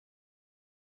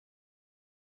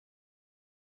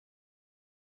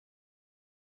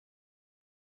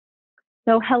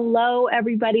So, hello,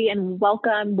 everybody, and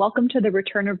welcome. Welcome to the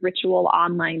Return of Ritual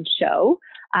online show.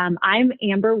 I'm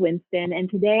Amber Winston, and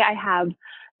today I have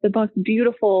the most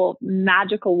beautiful,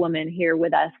 magical woman here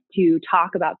with us to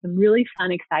talk about some really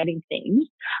fun, exciting things.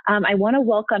 I want to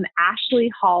welcome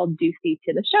Ashley Hall Ducey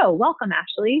to the show. Welcome,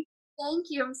 Ashley. Thank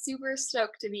you. I'm super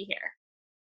stoked to be here.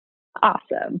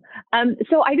 Awesome.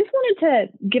 So I just wanted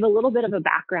to give a little bit of a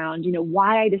background,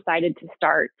 why I decided to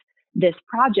start this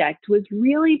project was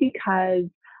really because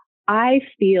I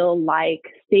feel like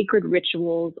sacred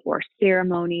rituals or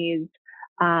ceremonies,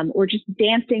 or just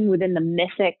dancing within the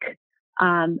mythic,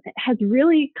 has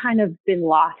really kind of been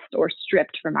lost or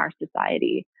stripped from our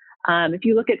society. If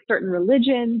you look at certain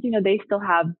religions, they still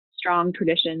have strong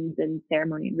traditions and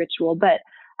ceremony and ritual, but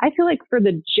I feel like for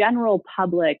the general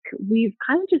public, we've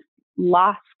kind of just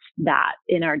lost that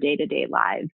in our day-to-day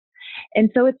lives. And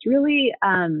so it's really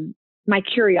my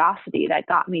curiosity that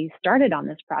got me started on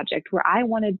this project, where I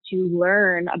wanted to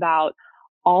learn about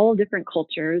all different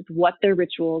cultures, what their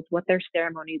rituals, what their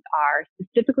ceremonies are,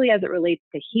 specifically as it relates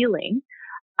to healing.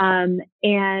 And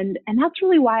that's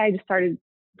really why I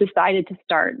decided to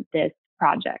start this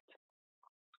project.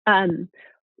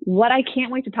 What I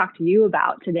can't wait to talk to you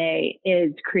about today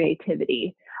is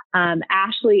creativity.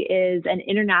 Ashley is an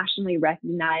internationally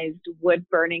recognized wood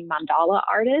burning mandala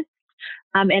artist,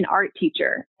 and art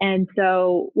teacher. And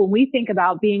so when we think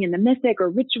about being in the mythic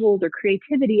or rituals or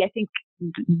creativity, I think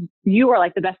you are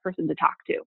like the best person to talk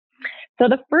to. So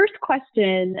the first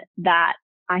question that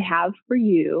I have for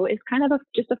you is kind of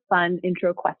just a fun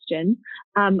intro question.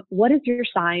 What is your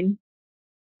sign?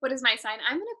 What is my sign?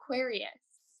 I'm an Aquarius.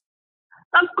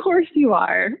 Of course you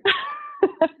are. Do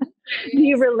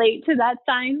you Aquarius. relate to that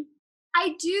sign?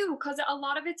 I do, because a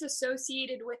lot of it's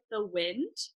associated with the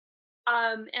wind.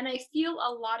 And I feel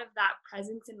a lot of that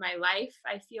presence in my life.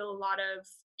 I feel a lot of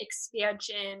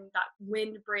expansion that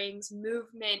wind brings,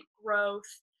 movement, growth,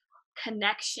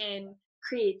 connection,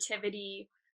 creativity.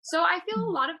 So I feel a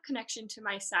lot of connection to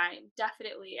my sign,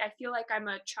 definitely. I feel like I'm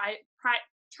a tried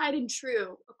and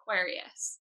true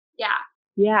Aquarius. Yeah.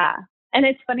 Yeah. And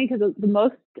it's funny because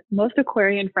the most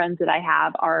Aquarian friends that I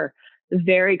have are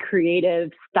very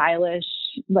creative, stylish,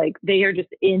 like they are just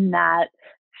in that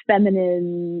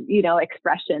feminine,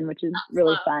 expression, which is That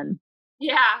really flow. fun.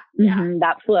 Yeah. Yeah.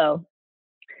 That flow.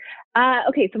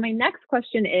 Okay, so my next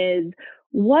question is,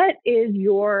 what is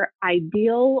your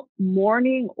ideal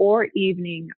morning or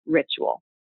evening ritual?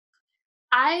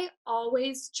 I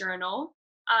always journal.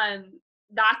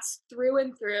 That's through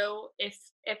and through. If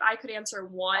I could answer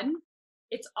one,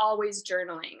 it's always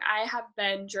journaling. I have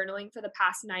been journaling for the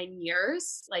past 9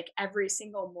 years, like every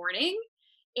single morning.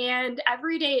 And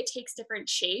every day it takes different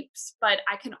shapes, but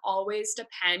I can always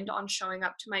depend on showing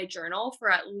up to my journal for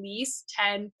at least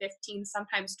 10, 15,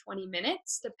 sometimes 20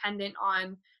 minutes, dependent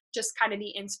on just kind of the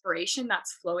inspiration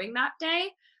that's flowing that day.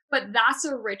 But that's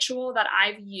a ritual that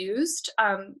I've used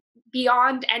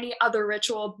beyond any other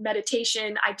ritual.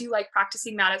 Meditation, I do like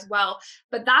practicing that as well.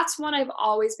 But that's one I've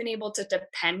always been able to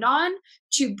depend on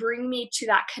to bring me to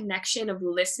that connection of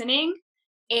listening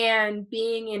and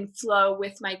being in flow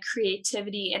with my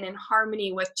creativity and in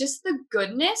harmony with just the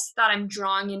goodness that I'm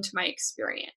drawing into my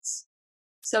experience.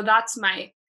 So that's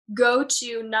my go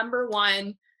to number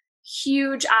one,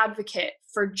 huge advocate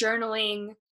for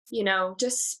journaling,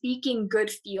 just speaking good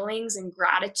feelings and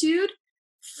gratitude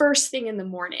first thing in the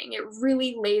morning. It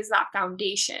really lays that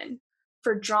foundation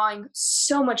for drawing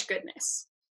so much goodness.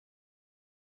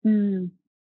 Mm,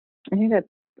 I think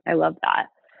I love that.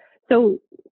 So,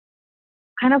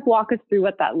 kind of walk us through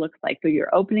what that looks like. So,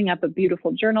 you're opening up a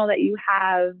beautiful journal that you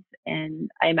have, and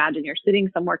I imagine you're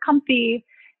sitting somewhere comfy.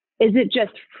 Is it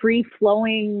just free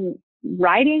flowing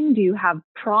writing? Do you have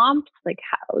prompts? Like,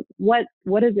 what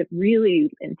does it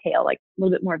really entail? Like, a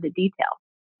little bit more of the detail.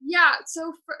 Yeah,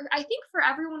 so I think for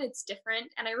everyone it's different,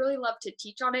 and I really love to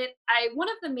teach on it. I One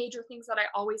of the major things that I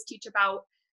always teach about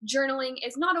journaling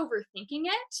is not overthinking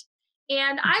it.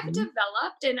 And I've Mhm.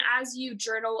 developed, and as you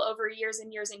journal over years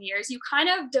and years and years, you kind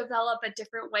of develop a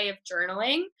different way of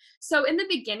journaling. So in the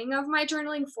beginning of my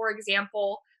journaling, for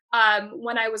example,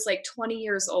 when I was like 20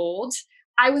 years old,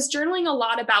 I was journaling a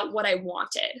lot about what I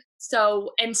wanted.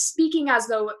 So, and speaking as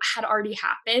though it had already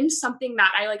happened, something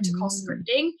that I like to call Mm.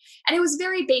 scripting. And it was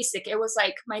very basic. It was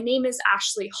like, my name is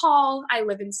Ashley Hall. I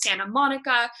live in Santa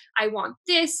Monica. I want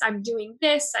this. I'm doing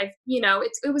this.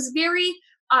 It was very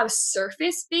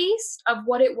surface based of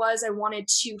what it was I wanted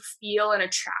to feel and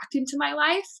attract into my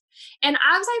life. And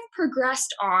as I've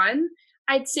progressed on,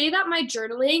 I'd say that my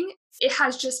journaling, it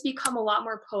has just become a lot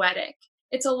more poetic.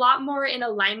 It's a lot more in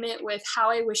alignment with how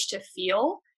I wish to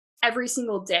feel every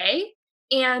single day.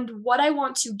 and what I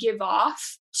want to give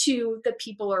off to the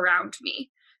people around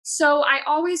me. So I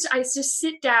just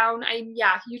sit down. I'm,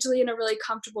 yeah, usually in a really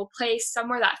comfortable place,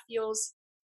 somewhere that feels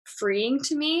freeing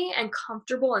to me and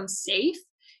comfortable and safe.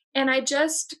 And I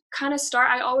just kind of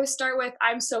I always start with,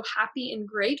 I'm so happy and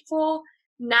grateful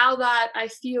now that I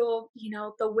feel,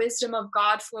 the wisdom of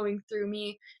God flowing through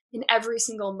me in every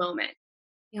single moment.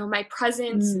 My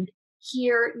presence Mm.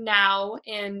 here now,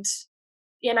 and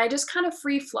I just kind of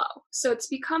free flow. So it's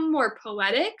become more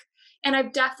poetic, and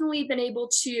I've definitely been able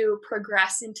to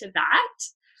progress into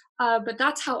that. But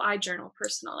that's how I journal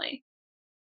personally.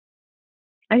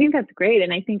 I think that's great.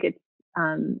 And I think it's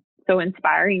so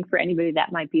inspiring for anybody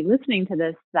that might be listening to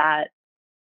this that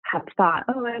have thought,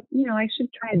 oh, I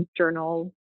should try a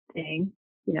journal thing.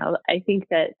 I think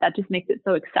that that just makes it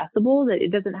so accessible that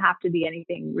it doesn't have to be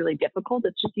anything really difficult.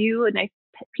 It's just you, a nice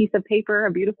piece of paper,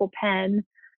 a beautiful pen,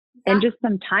 and just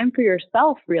some time for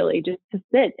yourself, really, just to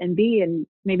sit and be. And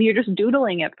maybe you're just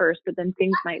doodling at first, but then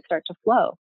things might start to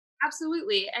flow.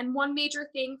 Absolutely. And one major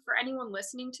thing for anyone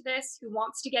listening to this who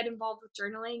wants to get involved with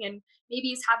journaling and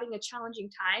maybe is having a challenging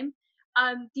time,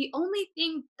 the only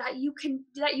thing that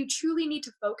you truly need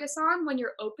to focus on when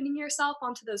you're opening yourself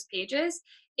onto those pages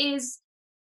is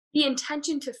the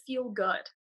intention to feel good.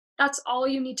 That's all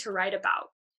you need to write about,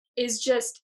 is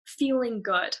just feeling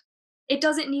good. It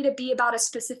doesn't need to be about a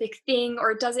specific thing,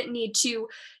 or it doesn't need to,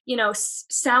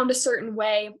 sound a certain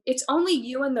way. It's only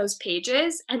you in those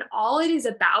pages. And all it is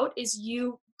about is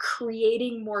you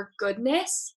creating more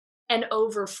goodness and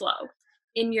overflow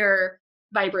in your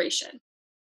vibration.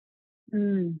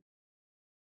 Mm,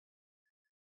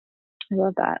 I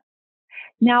love that.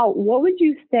 Now, what would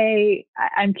you say?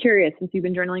 I'm curious, since you've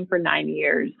been journaling for 9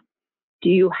 years, do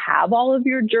you have all of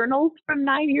your journals from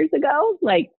 9 years ago?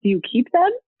 Like, do you keep them?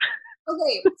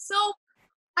 Okay, so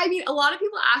I mean, a lot of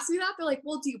people ask me that. They're like,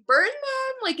 well, do you burn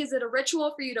them? Like, is it a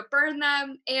ritual for you to burn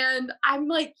them? And I'm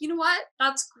like, you know what?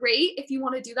 That's great. If you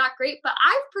want to do that, great. But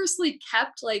I've personally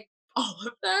kept like all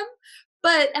of them.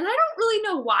 And I don't really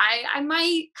know why. I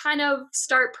might kind of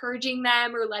start purging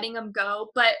them or letting them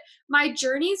go. But my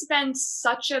journey's been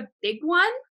such a big one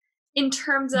in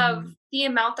terms of Mhm. the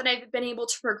amount that I've been able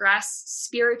to progress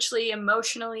spiritually,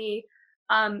 emotionally,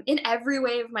 in every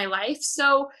way of my life.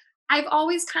 So I've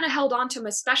always kind of held on to them,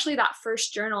 especially that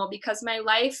first journal, because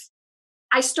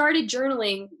I started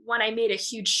journaling when I made a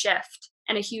huge shift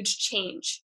and a huge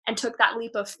change and took that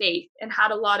leap of faith and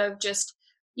had a lot of just,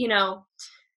 you know,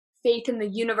 faith in the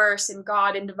universe and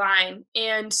God and divine.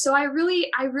 And so I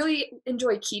really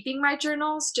enjoy keeping my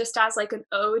journals just as like an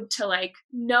ode to like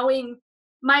knowing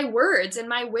my words and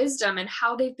my wisdom and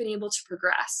how they've been able to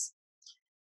progress.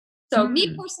 So me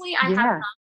Mm. personally, I have Yeah.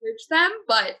 not purged them,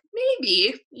 but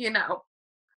maybe. Yeah.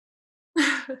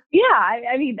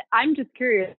 I mean, I'm just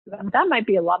curious. That might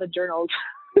be a lot of journals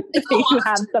that It's a you lot of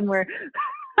have somewhere.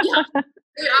 yeah,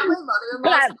 they're at my But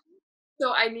mother-in-law's,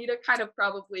 so I need to kind of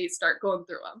probably start going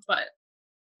through them. But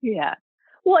yeah.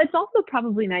 Well, it's also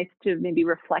probably nice to maybe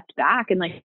reflect back and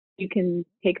like you can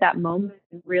take that moment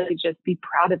and really just be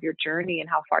proud of your journey and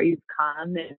how far you've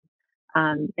come.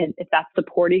 And if that's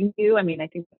supporting you, I mean, I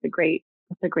think that's a great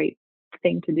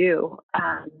thing to do.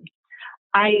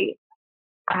 I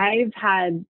I've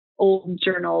had old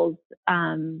journals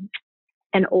and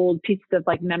old pieces of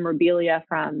like memorabilia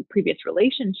from previous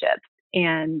relationships,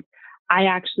 and I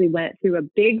actually went through a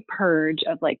big purge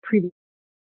of like previous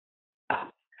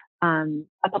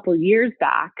a couple of years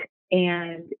back,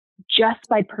 and just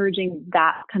by purging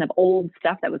that kind of old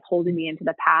stuff that was holding me into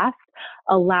the past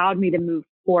allowed me to move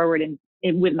forward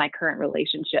with my current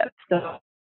relationship. So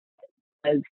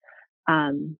as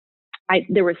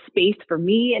there was space for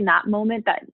me in that moment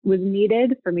that was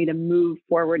needed for me to move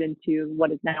forward into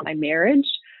what is now my marriage.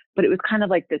 But it was kind of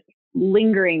like this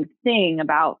lingering thing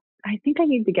about, I think I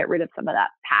need to get rid of some of that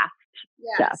past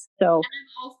stuff. yes, So, and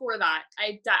I'm all for that.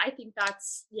 I think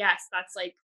that's, yes, that's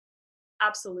like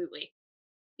absolutely.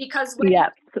 Because when you yeah.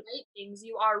 So, write things,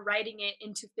 you are writing it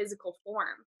into physical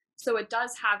form. So it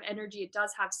does have energy, it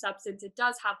does have substance, it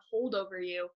does have hold over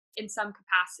you in some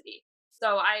capacity.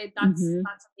 So I mhm,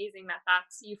 that's amazing that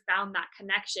that's you found that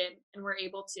connection and were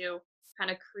able to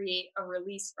kind of create a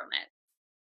release from it.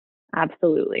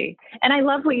 absolutely. And I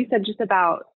love what you said just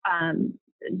about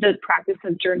the practice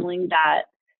of journaling, that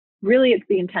really it's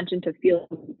the intention to feel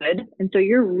good. And so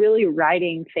you're really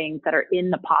writing things that are in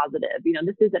the positive.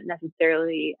 This isn't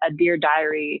necessarily a dear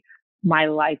diary, my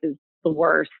life is the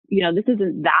worst. This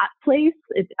isn't that place.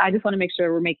 I just want to make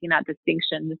sure we're making that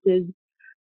distinction.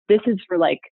 This is for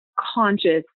like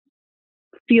conscious,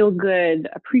 feel good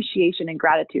appreciation and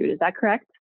gratitude. Is that correct?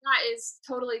 That is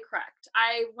totally correct.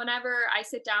 Whenever I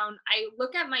sit down, I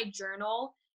look at my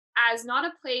journal as not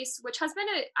a place, which has been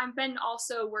I've been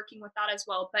also working with that as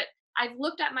well, but I've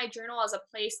looked at my journal as a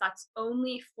place that's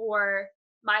only for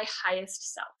my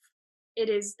highest self. It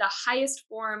is the highest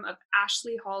form of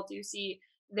Ashley Hall Ducey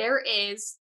there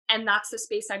is, and that's the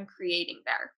space I'm creating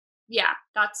there. Yeah,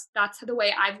 that's the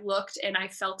way I've looked and I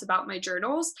felt about my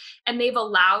journals, and they've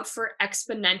allowed for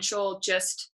exponential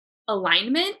just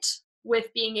alignment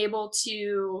with being able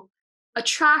to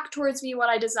attract towards me what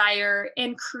I desire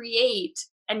and create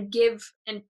and give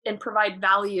and provide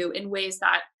value in ways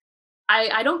that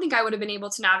I don't think I would have been able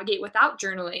to navigate without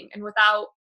journaling and without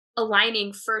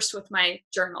aligning first with my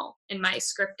journal and my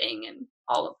scripting and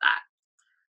all of that.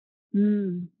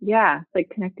 Yeah, like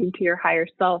connecting to your higher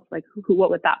self, like what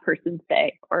would that person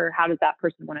say, or how does that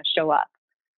person want to show up?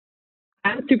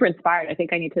 I'm super inspired. I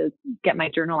think I need to get my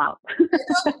journal out. I know.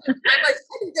 I'm like,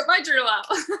 I can get my journal out.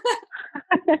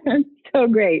 So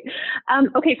great.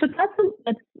 Okay, so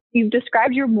that's you've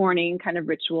described your morning kind of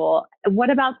ritual. What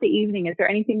about the evening? Is there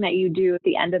anything that you do at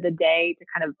the end of the day to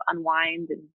kind of unwind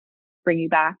and bring you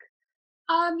back?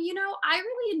 I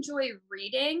really enjoy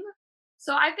reading.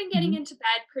 So I've been getting Mhm. into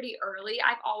bed pretty early.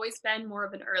 I've always been more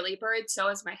of an early bird, so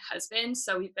has my husband.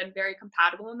 So we've been very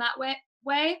compatible in that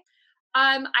way.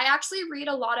 I actually read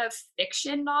a lot of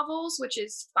fiction novels, which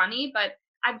is funny, but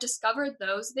I've discovered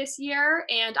those this year,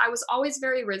 and I was always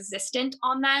very resistant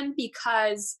on them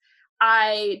because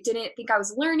I didn't think I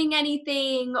was learning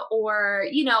anything, or,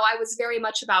 I was very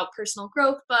much about personal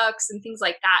growth books and things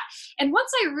like that. And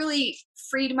once I really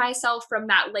freed myself from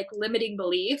that like limiting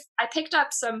belief, I picked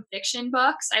up some fiction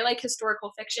books. I like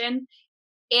historical fiction,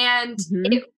 and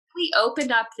Mhm. it really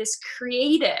opened up this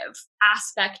creative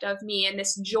aspect of me and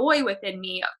this joy within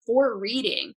me for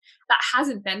reading that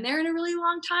hasn't been there in a really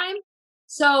long time.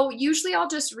 So usually I'll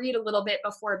just read a little bit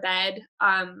before bed.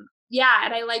 Yeah,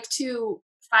 and I like to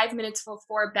 5 minutes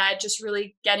before bed just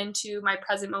really get into my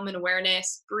present moment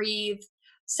awareness, breathe,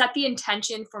 set the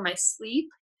intention for my sleep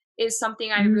is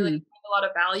something I really Mm. have a lot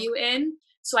of value in.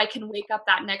 So I can wake up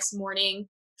that next morning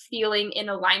feeling in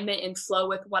alignment and flow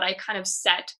with what I kind of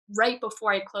set right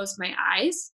before I close my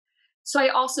eyes. So I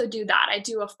also do that. I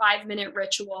do a 5-minute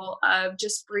ritual of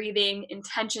just breathing,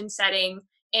 intention setting,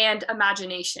 and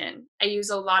imagination. I use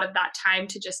a lot of that time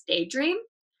to just daydream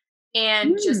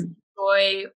and just Mm.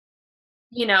 enjoy,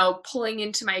 pulling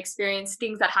into my experience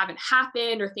things that haven't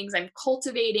happened or things I'm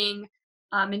cultivating,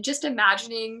 and just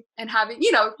imagining and having,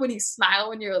 when you smile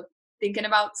when you're thinking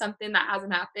about something that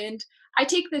hasn't happened. I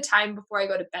take the time before I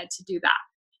go to bed to do that.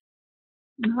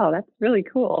 Oh, that's really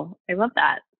cool. I love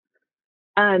that.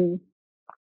 Um,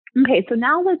 okay, so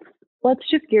now let's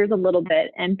shift gears a little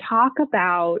bit and talk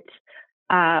about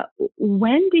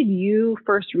when did you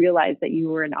first realize that you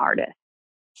were an artist?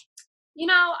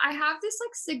 I have this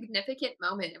like significant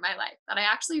moment in my life that I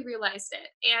actually realized it.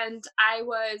 And I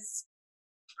was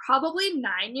probably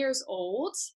 9 years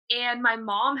old, and my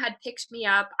mom had picked me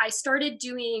up. I started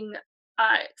doing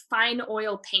uh, fine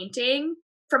oil painting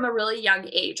from a really young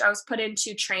age. I was put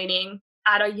into training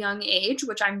at a young age,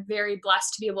 which I'm very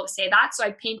blessed to be able to say that. So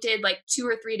I painted like 2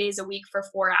 or 3 days a week for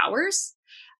 4 hours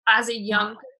as a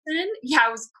young Wow. person. Yeah,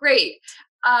 it was great.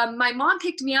 My mom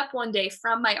picked me up one day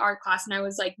from my art class, and I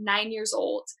was like 9 years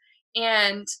old.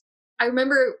 And I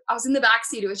remember I was in the back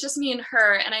seat. It was just me and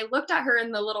her, and I looked at her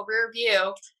in the little rear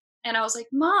view, and I was like,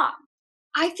 "Mom,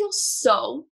 I feel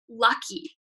so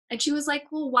lucky." And she was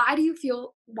like, "Well, why do you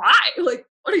feel why? Like,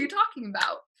 what are you talking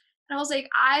about?" And I was like,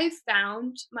 "I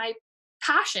found my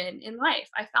passion in life.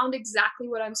 I found exactly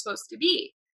what I'm supposed to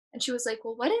be." And she was like,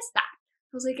 "Well, what is that?"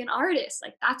 I was like, "An artist.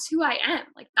 Like, that's who I am.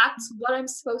 Like, that's what I'm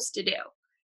supposed to do."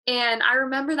 And I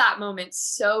remember that moment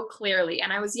so clearly.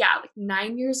 And I was, yeah, like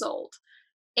 9 years old.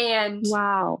 And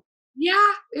Wow.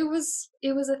 yeah, it was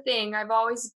a thing. I've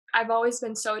always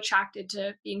been so attracted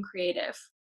to being creative.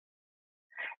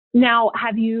 Now,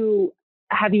 have you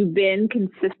been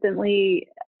consistently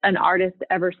an artist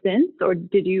ever since, or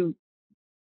did you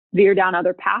veer down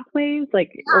other pathways?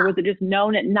 Like, or was it just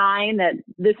known at 9 that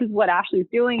this is what Ashley's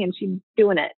doing and she's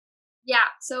doing it? Yeah,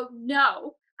 so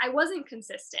no, I wasn't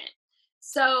consistent.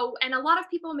 So, and a lot of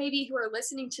people maybe who are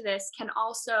listening to this can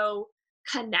also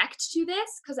connect to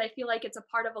this because I feel like it's a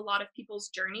part of a lot of people's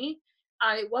journey.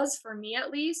 It was for me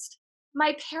at least.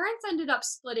 My parents ended up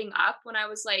splitting up when I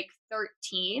was like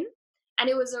 13. And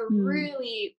it was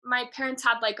Mm. my parents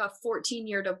had like a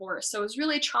 14-year divorce. So it was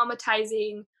really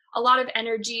traumatizing, a lot of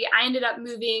energy. I ended up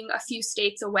moving a few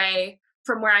states away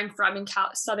from where I'm from in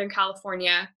Southern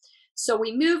California, so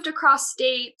we moved across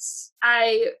states.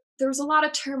 I There was a lot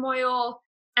of turmoil,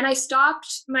 And I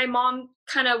stopped. My mom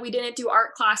we didn't do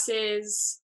art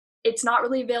classes. It's not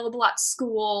really available at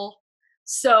school.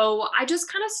 So I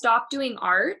just kind of stopped doing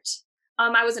art.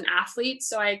 I was an athlete,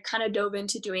 so I kind of dove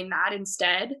into doing that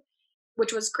instead,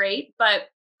 which was great. But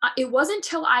it wasn't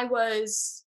till I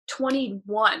was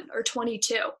 21 or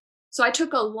 22. So I took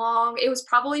it was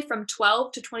probably from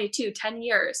 12 to 22, 10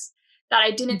 years that I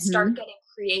didn't start Hmm. getting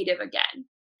creative again.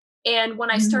 And when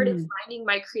I started Mm. finding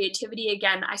my creativity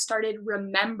again, I started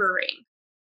remembering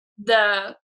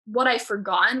the what I've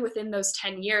forgotten within those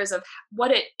 10 years of what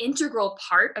an integral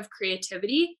part of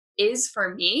creativity is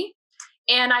for me.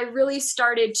 And I really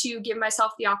started to give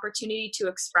myself the opportunity to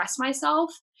express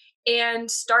myself and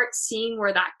start seeing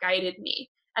where that guided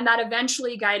me. And that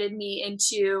eventually guided me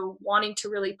into wanting to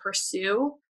really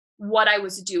pursue what I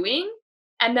was doing.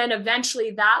 And then eventually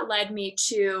that led me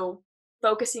to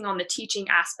focusing on the teaching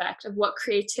aspect of what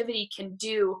creativity can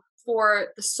do for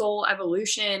the soul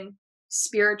evolution,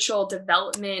 spiritual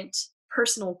development,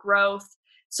 personal growth.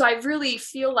 So I really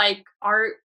feel like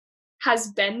art has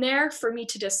been there for me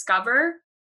to discover,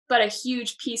 but a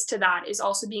huge piece to that is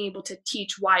also being able to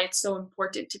teach why it's so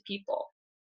important to people.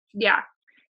 Yeah.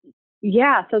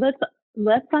 Yeah, so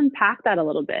let's unpack that a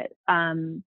little bit.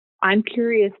 I'm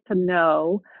curious to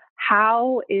know,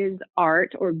 how is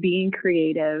art or being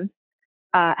creative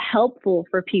helpful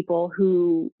for people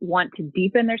who want to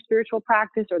deepen their spiritual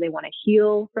practice or they want to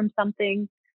heal from something?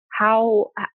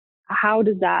 How how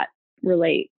does that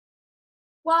relate?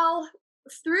 Well,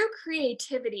 through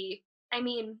creativity, I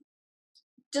mean,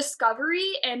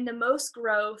 discovery and the most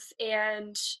growth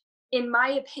and in my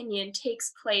opinion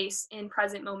takes place in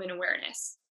present moment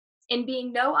awareness, in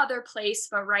being no other place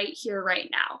but right here right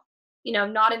now,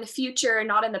 not in the future,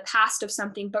 not in the past of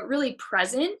something, but really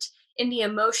present in the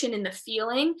emotion and the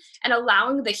feeling, and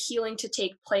allowing the healing to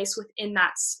take place within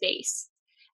that space.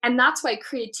 And that's why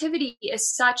creativity is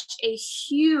such a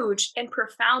huge and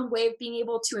profound way of being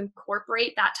able to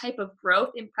incorporate that type of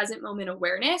growth in present moment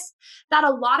awareness that a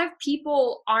lot of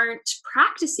people aren't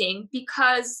practicing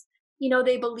because,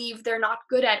 they believe they're not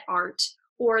good at art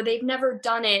or they've never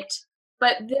done it.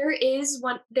 But there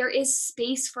is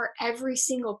space for every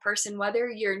single person, whether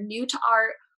you're new to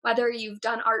art, whether you've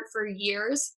done art for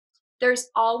years. There's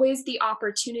always the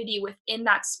opportunity within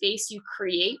that space you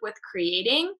create with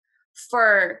creating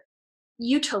for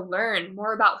you to learn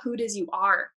more about who it is you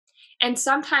are. And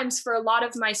sometimes for a lot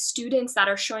of my students that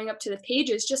are showing up to the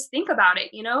pages, just think about it,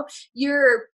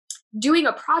 you're doing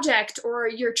a project or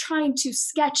you're trying to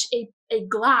sketch a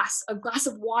glass of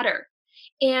water.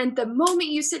 And the moment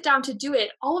you sit down to do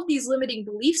it, all of these limiting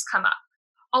beliefs come up.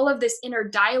 All of this inner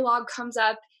dialogue comes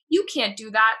up. You can't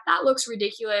do that. That looks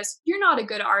ridiculous. You're not a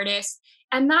good artist.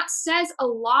 And that says a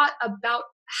lot about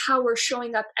how we're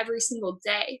showing up every single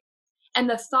day and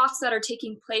the thoughts that are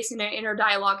taking place in our inner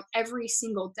dialogue every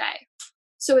single day.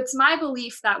 So it's my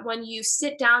belief that when you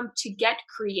sit down to get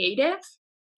creative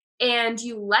and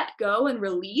you let go and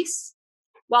release,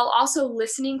 while also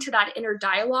listening to that inner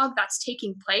dialogue that's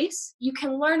taking place, you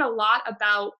can learn a lot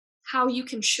about how you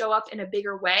can show up in a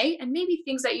bigger way and maybe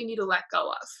things that you need to let go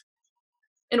of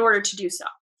in order to do so.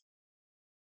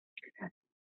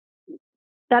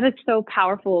 That is so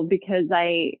powerful, because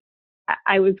I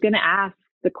was going to ask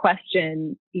the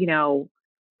question,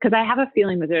 because I have a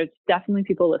feeling that there's definitely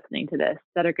people listening to this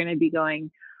that are going to be going,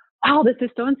 wow, this is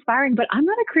so inspiring, but I'm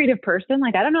not a creative person.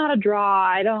 Like, I don't know how to draw.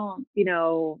 I don't,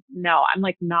 no, I'm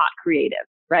like not creative.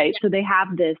 Right. Yeah. So they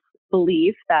have this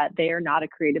belief that they are not a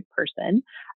creative person.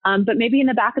 But maybe in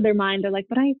the back of their mind, they're like,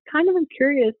 but I kind of am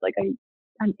curious. Like,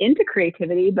 I'm into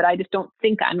creativity, but I just don't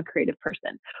think I'm a creative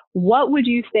person. What would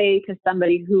you say to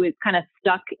somebody who is kind of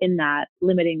stuck in that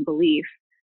limiting belief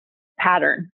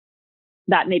pattern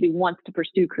that maybe wants to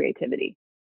pursue creativity?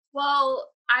 Well,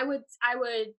 I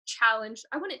would challenge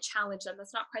I wouldn't challenge them,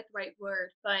 that's not quite the right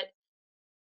word, but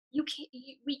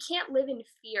we can't live in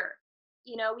fear.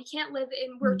 We can't live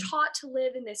in we're Mm. taught to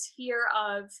live in this fear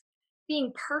of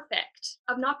being perfect,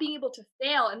 of not being able to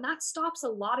fail, and that stops a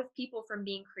lot of people from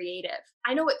being creative.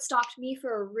 I know it stopped me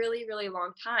for a really, really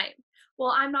long time.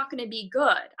 Well, I'm not going to be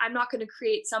good. I'm not going to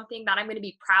create something that I'm going to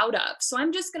be proud of. So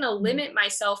I'm just going to Mm. limit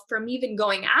myself from even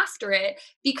going after it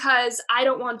because I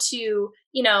don't want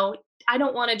I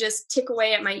don't want to just tick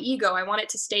away at my ego. I want it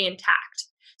to stay intact.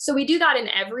 So we do that in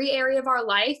every area of our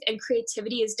life, and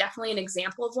creativity is definitely an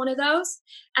example of one of those.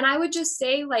 And I would just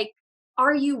say, like,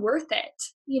 are you worth it?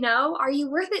 Are you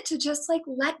worth it to just like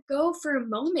let go for a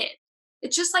moment?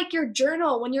 It's just like your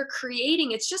journal when you're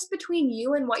creating, it's just between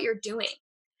you and what you're doing.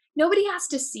 Nobody has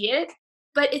to see it,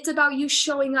 but it's about you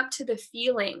showing up to the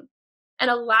feeling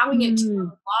and allowing it to Mm.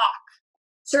 unlock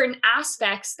certain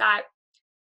aspects that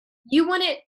You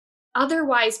wouldn't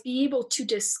otherwise be able to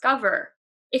discover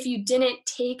if you didn't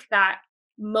take that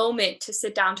moment to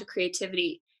sit down to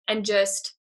creativity and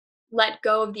just let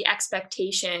go of the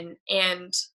expectation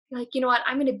and like, you know what,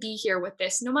 I'm going to be here with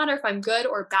this. No matter if I'm good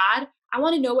or bad, I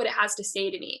want to know what it has to say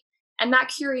to me. And that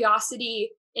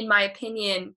curiosity, in my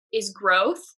opinion, is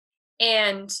growth.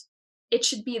 And it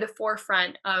should be the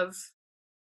forefront of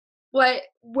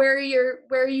where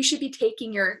you should be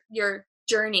taking your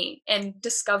journey and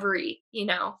discovery, you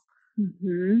know.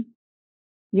 Hmm.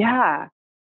 Yeah,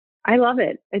 I love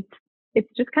it. It's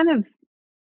just kind of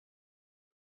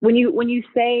when you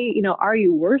say, are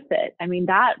you worth it? I mean,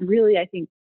 that really, I think,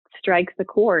 strikes the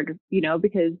chord,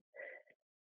 because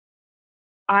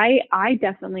I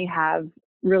definitely have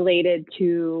related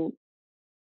to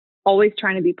always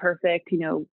trying to be perfect,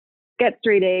 get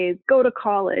straight A's, go to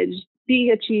college, be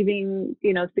achieving,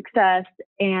 success.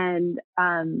 And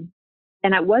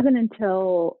it wasn't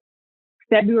until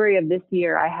February of this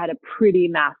year I had a pretty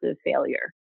massive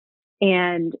failure.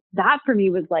 And that for me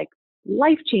was like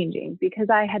life changing because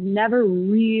I had never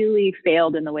really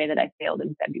failed in the way that I failed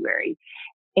in February.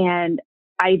 And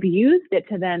I've used it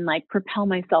to then like propel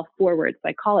myself forward. So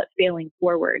I call it failing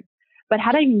forward. But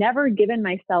had I never given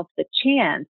myself the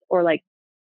chance or like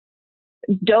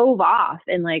dove off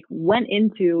and like went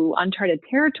into uncharted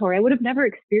territory, I would have never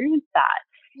experienced that.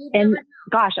 You'd And never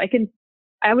gosh,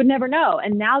 I would never know.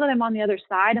 And now that I'm on the other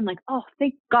side, I'm like, oh,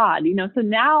 thank God, so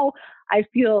now I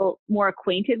feel more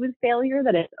acquainted with failure,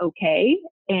 that it's okay.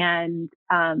 And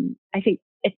I think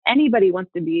if anybody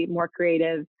wants to be more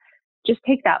creative, just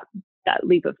take that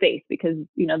leap of faith because,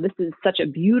 this is such a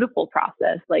beautiful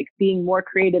process. Like being more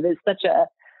creative is such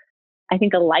I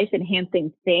think, a life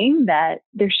enhancing thing that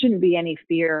there shouldn't be any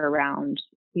fear around,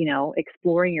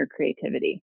 exploring your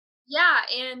creativity. Yeah,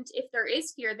 and if there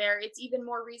is fear there, it's even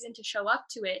more reason to show up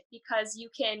to it because you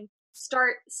can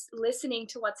start listening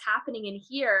to what's happening in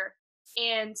here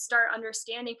and start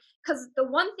understanding. Because the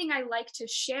one thing I like to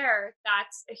share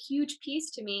that's a huge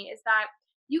piece to me is that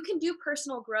you can do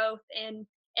personal growth and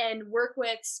work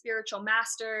with spiritual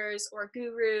masters or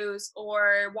gurus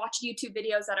or watch YouTube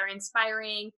videos that are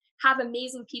inspiring, have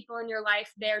amazing people in your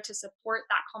life there to support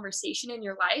that conversation in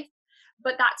your life,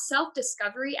 but that self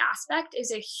discovery aspect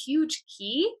is a huge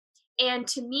key. And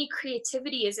to me,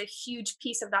 creativity is a huge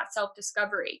piece of that self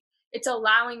discovery. It's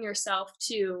allowing yourself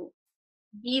to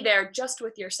be there just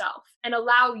with yourself and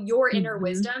allow your inner Mm-hmm.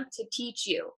 wisdom to teach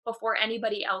you before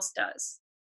anybody else does.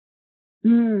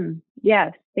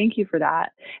 Yes, thank you for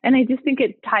that. And I just think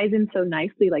it ties in so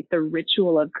nicely, like the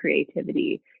ritual of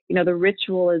creativity. The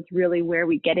ritual is really where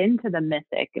we get into the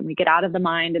mythic and we get out of the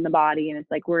mind and the body. And it's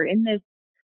like we're in this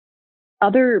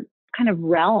other kind of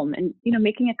realm. And,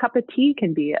 making a cup of tea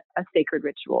can be a sacred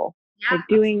ritual. Like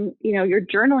Yeah, doing, your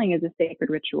journaling is a sacred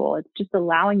ritual. It's just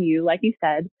allowing you, like you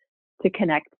said, to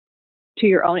connect to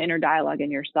your own inner dialogue in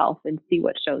yourself and see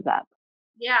what shows up.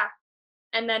 yeah.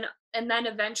 And then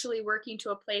eventually working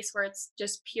to a place where it's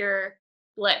just pure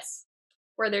bliss,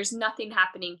 where there's nothing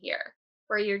happening here,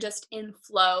 where you're just in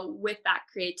flow with that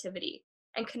creativity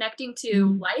and connecting to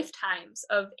Mm. lifetimes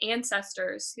of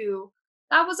ancestors who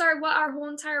that was our what our whole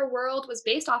entire world was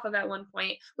based off of at one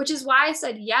point, which is why I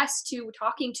said yes to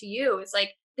talking to you. It's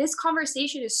like this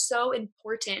conversation is so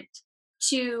important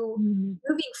to Mm.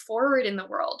 moving forward in the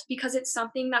world because it's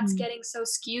something that's Mm. getting so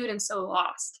skewed and so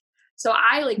lost. So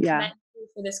I like Yeah. commend you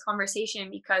for this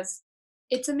conversation because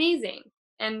it's amazing.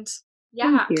 And Thank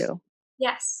yeah, you.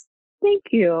 yes. Thank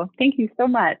you. Thank you so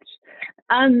much.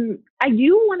 I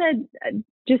do want to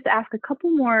just ask a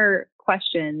couple more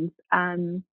questions.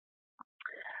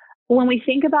 When we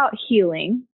think about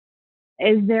healing,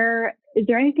 is there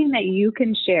anything that you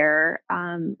can share,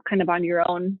 kind of on your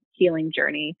own healing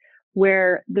journey,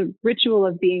 where the ritual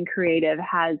of being creative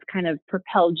has kind of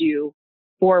propelled you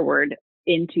forward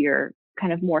into your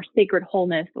kind of more sacred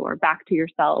wholeness or back to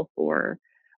yourself or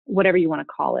whatever you want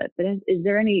to call it? But is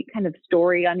there any kind of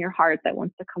story on your heart that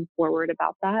wants to come forward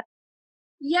about that?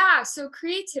 Yeah, so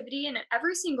creativity in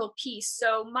every single piece.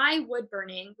 So my wood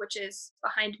burning, which is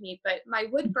behind me, but my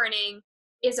wood burning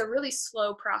is a really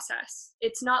slow process.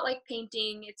 It's not like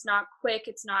painting, it's not quick,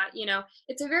 it's not,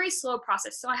 it's a very slow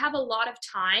process. So I have a lot of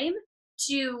time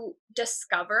to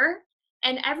discover,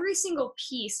 and every single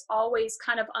piece always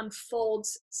kind of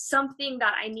unfolds something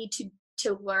that I need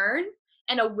to learn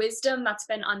and a wisdom that's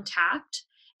been untapped.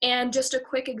 And just a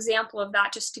quick example of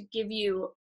that, just to give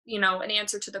you an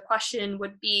answer to the question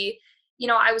would be,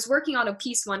 I was working on a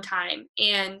piece one time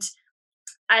and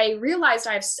I realized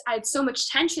I had so much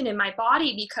tension in my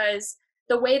body because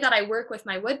the way that I work with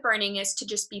my wood burning is to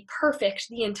just be perfect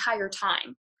the entire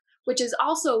time. which is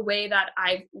also a way that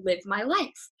I live my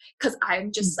life because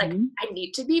I'm just like, Mm-hmm. I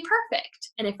need to be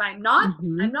perfect. And if I'm not,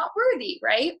 Mm-hmm. I'm not worthy,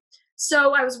 right?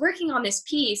 So I was working on this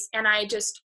piece and I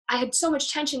had so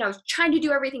much tension. I was trying to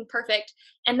do everything perfect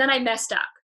and then I messed up.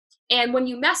 And when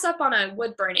you mess up on a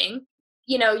wood burning,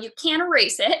 you can't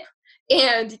erase it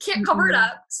and you can't cover it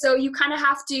Mm-mm. up. So you kind of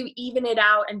have to even it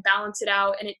out and balance it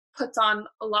out. And it puts on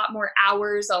a lot more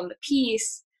hours on the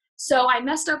piece. So I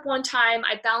messed up one time,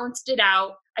 I balanced it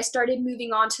out. I started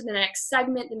moving on to the next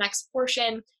segment, the next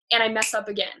portion, and I mess up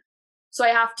again. So I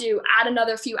have to add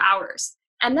another few hours.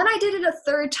 And then I did it a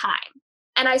third time.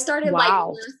 And I started like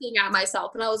Wow. laughing at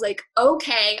myself. And I was like,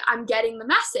 okay, I'm getting the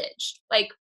message. Like,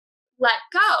 let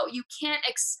go. You can't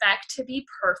expect to be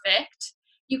perfect.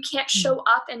 You can't show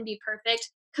up and be perfect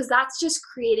because that's just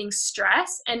creating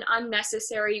stress and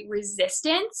unnecessary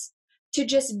resistance to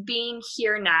just being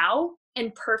here now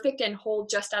and perfect and whole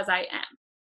just as I am.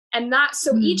 And that,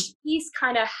 so Mm-hmm. each piece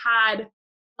kind of had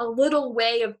a little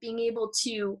way of being able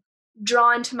to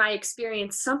draw into my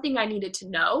experience something I needed to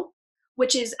know,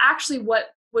 which is actually what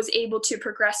was able to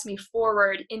progress me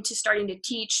forward into starting to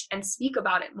teach and speak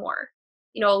about it more.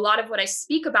 A lot of what I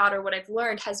speak about or what I've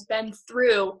learned has been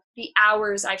through the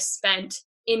hours I've spent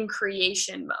in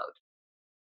creation mode.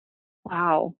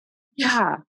 Wow. Yeah.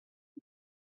 Yeah.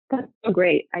 That's so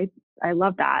great. I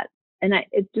love that. And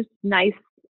it's just nice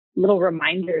little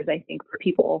reminders, I think, for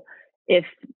people if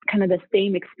kind of the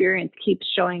same experience keeps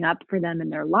showing up for them in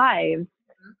their lives.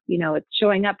 It's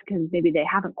showing up because maybe they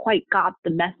haven't quite got the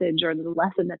message or the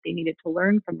lesson that they needed to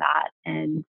learn from that.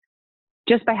 And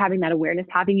just by having that awareness,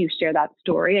 having you share that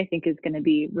story, I think is going to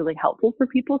be really helpful for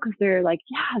people because they're like,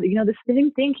 yeah, the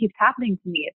same thing keeps happening to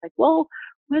me. It's like, well,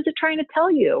 what is it trying to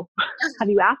tell you? Have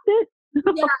you asked it?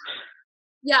 Yeah.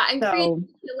 Yeah. And creativity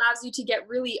So, allows you to get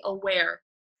really aware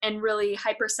and really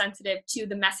hypersensitive to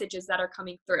the messages that are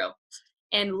coming through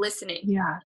and listening,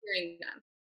 yeah. hearing them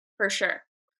for sure.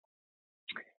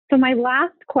 So my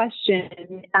last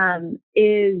question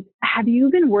is, have you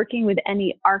been working with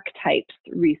any archetypes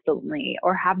recently,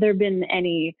 or have there been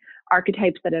any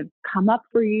archetypes that have come up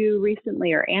for you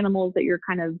recently, or animals that you're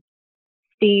kind of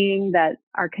seeing that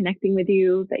are connecting with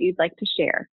you that you'd like to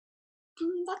share?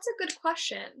 That's a good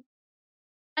question.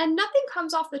 And nothing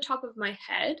comes off the top of my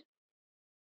head.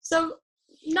 So,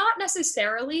 not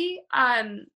necessarily.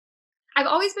 I've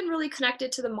always been really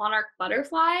connected to the monarch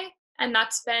butterfly, and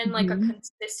that's been like a Hmm.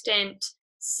 consistent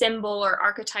symbol or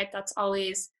archetype that's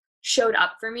always showed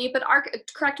up for me. But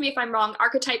correct me if I'm wrong.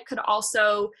 Archetype could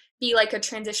also be like a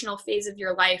transitional phase of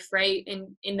your life, right?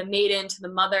 In the maiden to the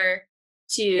mother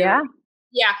to Yeah.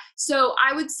 yeah. So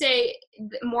I would say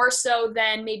more so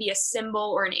than maybe a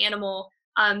symbol or an animal.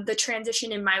 The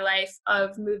transition in my life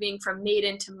of moving from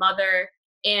maiden to mother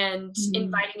and Mm.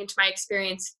 inviting into my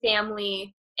experience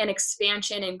family and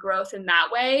expansion and growth in that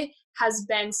way has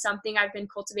been something I've been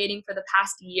cultivating for the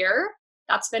past year.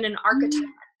 That's been an archetype Mm.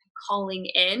 I've been calling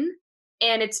in.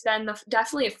 And it's been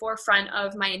definitely a forefront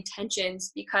of my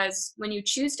intentions because when you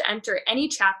choose to enter any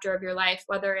chapter of your life,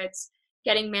 whether it's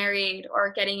getting married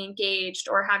or getting engaged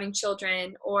or having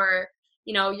children or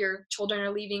your children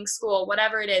are leaving school,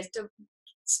 whatever it is,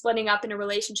 splitting up in a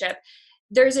relationship,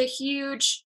 there's a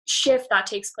huge shift that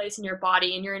takes place in your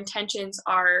body and your intentions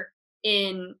are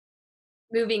in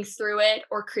moving through it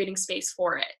or creating space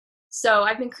for it. So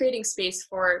I've been creating space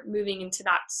for moving into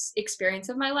that experience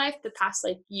of my life the past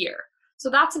like year. So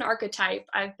that's an archetype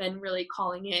I've been really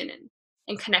calling in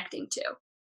and connecting to.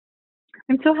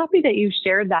 I'm so happy that you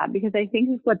shared that because I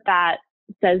think what that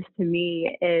says to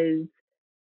me is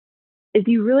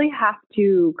you really have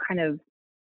to kind of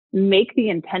make the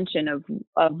intention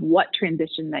of what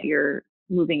transition that you're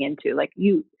moving into. Like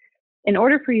in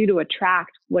order for you to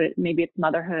attract maybe it's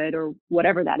motherhood or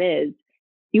whatever that is,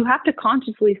 you have to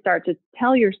consciously start to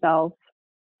tell yourself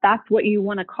that's what you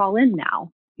want to call in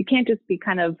now. You can't just be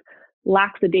kind of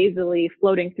lackadaisically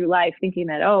floating through life thinking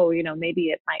that, oh, maybe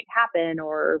it might happen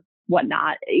or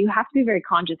whatnot. You have to be very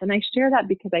conscious. And I share that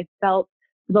because I felt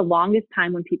for the longest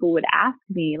time when people would ask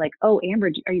me, like, oh,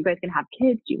 Amber, are you guys going to have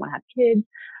kids? Do you want to have kids?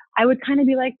 I would kind of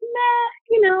be like,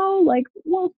 nah, like,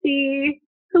 we'll see.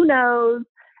 Who knows?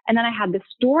 And then I had this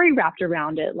story wrapped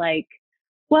around it, like,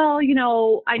 well,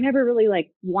 I never really like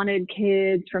wanted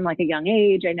kids from like a young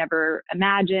age. I never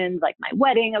imagined like my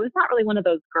wedding. I was not really one of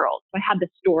those girls. So I had this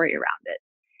story around it.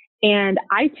 And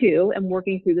I too am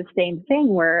working through the same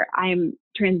thing where I'm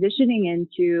transitioning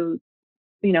into,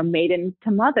 maiden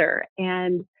to mother.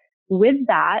 And with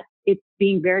that, it's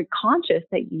being very conscious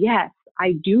that yes,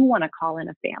 I do want to call in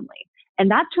a family.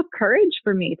 And that took courage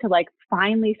for me to like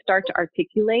finally start to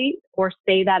articulate or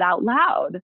say that out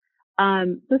loud.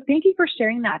 So thank you for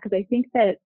sharing that, because I think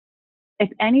that if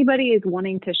anybody is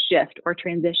wanting to shift or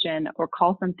transition or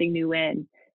call something new in,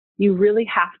 you really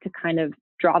have to kind of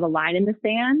draw the line in the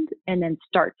sand and then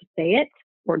start to say it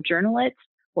or journal it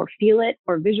or feel it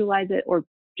or visualize it or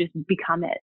just become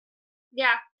it.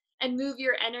 Yeah, and move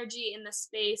your energy in the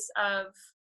space of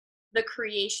the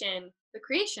creation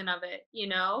of it, you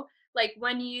know? Like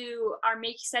when you are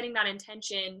setting that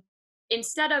intention,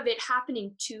 instead of it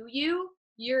happening to you,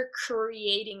 you're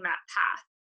creating that path.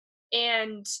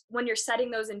 And when you're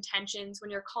setting those intentions, when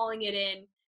you're calling it in,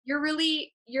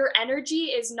 your energy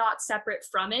is not separate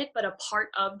from it, but a part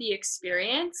of the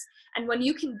experience. And when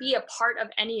you can be a part of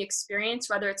any experience,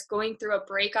 whether it's going through a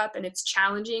breakup and it's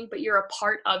challenging, but you're a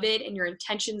part of it and your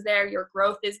intentions there, your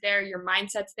growth is there, your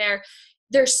mindset's there,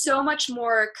 there's so much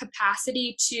more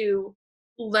capacity to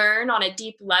learn on a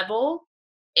deep level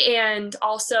and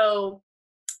also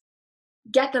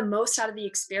get the most out of the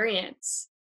experience.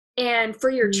 And for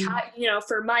your Mm. child,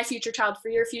 for my future child, for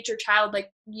your future child,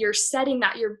 like you're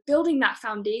building that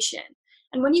foundation.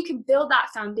 And when you can build that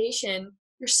foundation,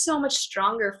 you're so much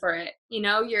stronger for it.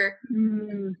 You're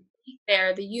Mm.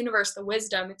 there, the universe, the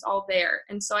wisdom, it's all there.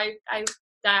 And so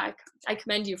that I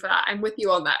commend you for that. I'm with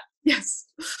you on that. Yes.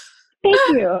 Thank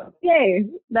you. Yay,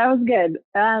 that was good.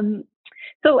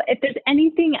 So if there's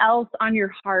anything else on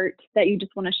your heart that you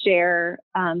just want to share,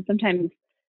 sometimes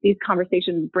these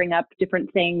conversations bring up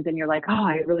different things and you're like, oh,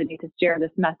 I really need to share this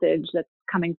message that's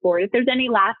coming forward. If there's any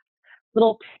last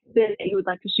little bit that you would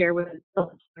like to share with the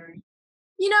listeners.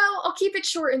 I'll keep it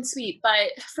short and sweet,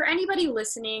 but for anybody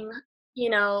listening,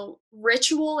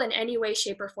 ritual in any way,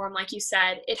 shape, or form, like you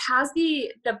said, it has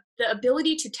the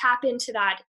ability to tap into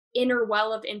that inner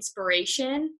well of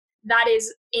inspiration that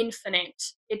is infinite.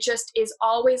 It just is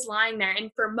always lying there.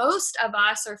 And for most of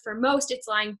us, or for most, it's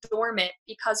lying dormant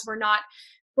because we're not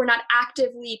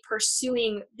actively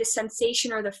pursuing the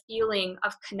sensation or the feeling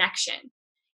of connection.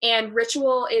 And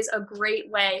ritual is a great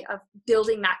way of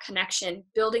building that connection,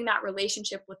 building that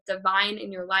relationship with divine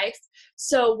in your life.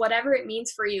 So, whatever it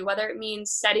means for you, whether it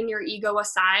means setting your ego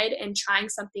aside and trying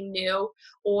something new,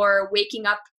 or waking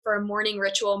up for a morning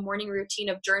ritual, morning routine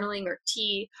of journaling or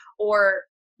tea, or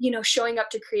showing up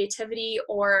to creativity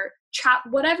or chat,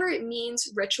 whatever it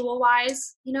means ritual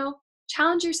wise,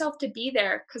 challenge yourself to be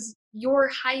there because your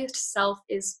highest self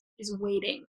is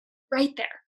waiting right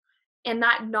there, and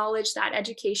that knowledge, that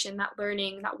education, that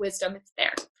learning, that wisdom, it's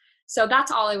there. So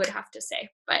that's all I would have to say.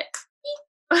 But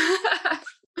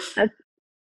That's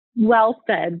well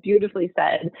said, beautifully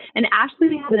said. And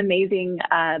Ashley has an amazing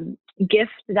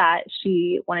gift that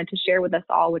she wanted to share with us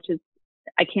all, which is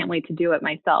I can't wait to do it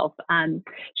myself.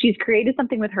 She's created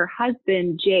something with her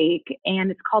husband, Jake,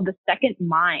 and it's called The Second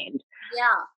Mind. yeah,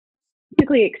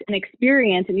 Basically, an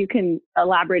experience, and you can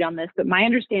elaborate on this, but my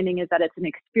understanding is that it's an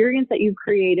experience that you've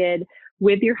created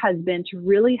with your husband to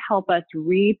really help us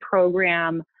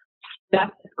reprogram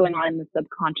stuff that's going on in the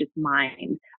subconscious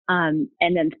mind. And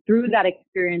then through that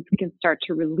experience, we can start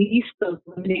to release those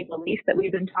limiting beliefs that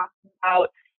we've been talking about,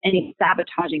 any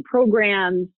sabotaging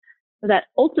programs, so that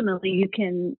ultimately you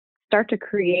can start to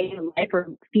create a life or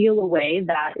feel a way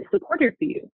that is supportive for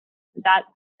you. Is that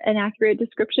an accurate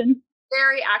description?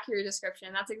 very accurate description.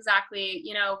 That's exactly,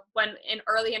 when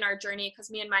early in our journey, because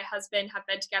me and my husband have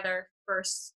been together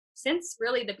since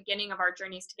really the beginning of our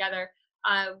journeys together.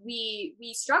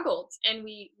 We struggled, and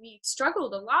we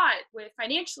struggled a lot with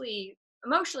financially,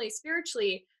 emotionally,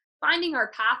 spiritually, finding our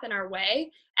path and our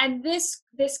way. And this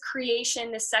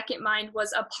creation, this second mind,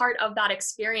 was a part of that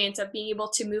experience of being able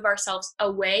to move ourselves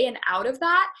away and out of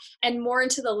that, and more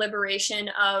into the liberation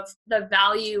of the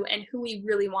value and who we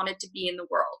really wanted to be in the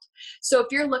world. So if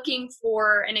you're looking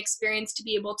for an experience to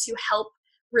be able to help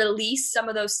release some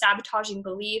of those sabotaging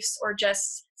beliefs, or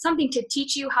just something to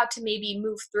teach you how to maybe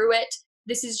move through it,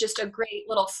 this is just a great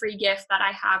little free gift that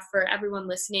I have for everyone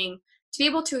listening, to be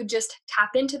able to just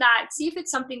tap into that, see if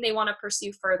it's something they want to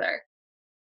pursue further.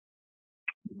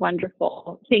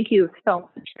 Wonderful. Thank you so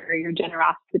much for your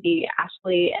generosity,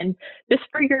 Ashley, and just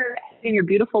for your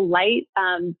beautiful light.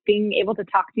 Being able to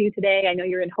talk to you today. I know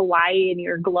you're in Hawaii and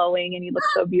you're glowing and you look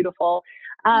so beautiful.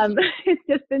 It's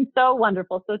just been so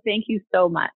wonderful. So thank you so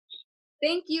much.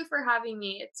 Thank you for having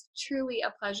me. It's truly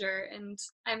a pleasure. And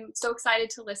I'm so excited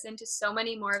to listen to so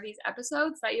many more of these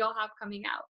episodes that you'll have coming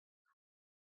out.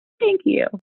 Thank you.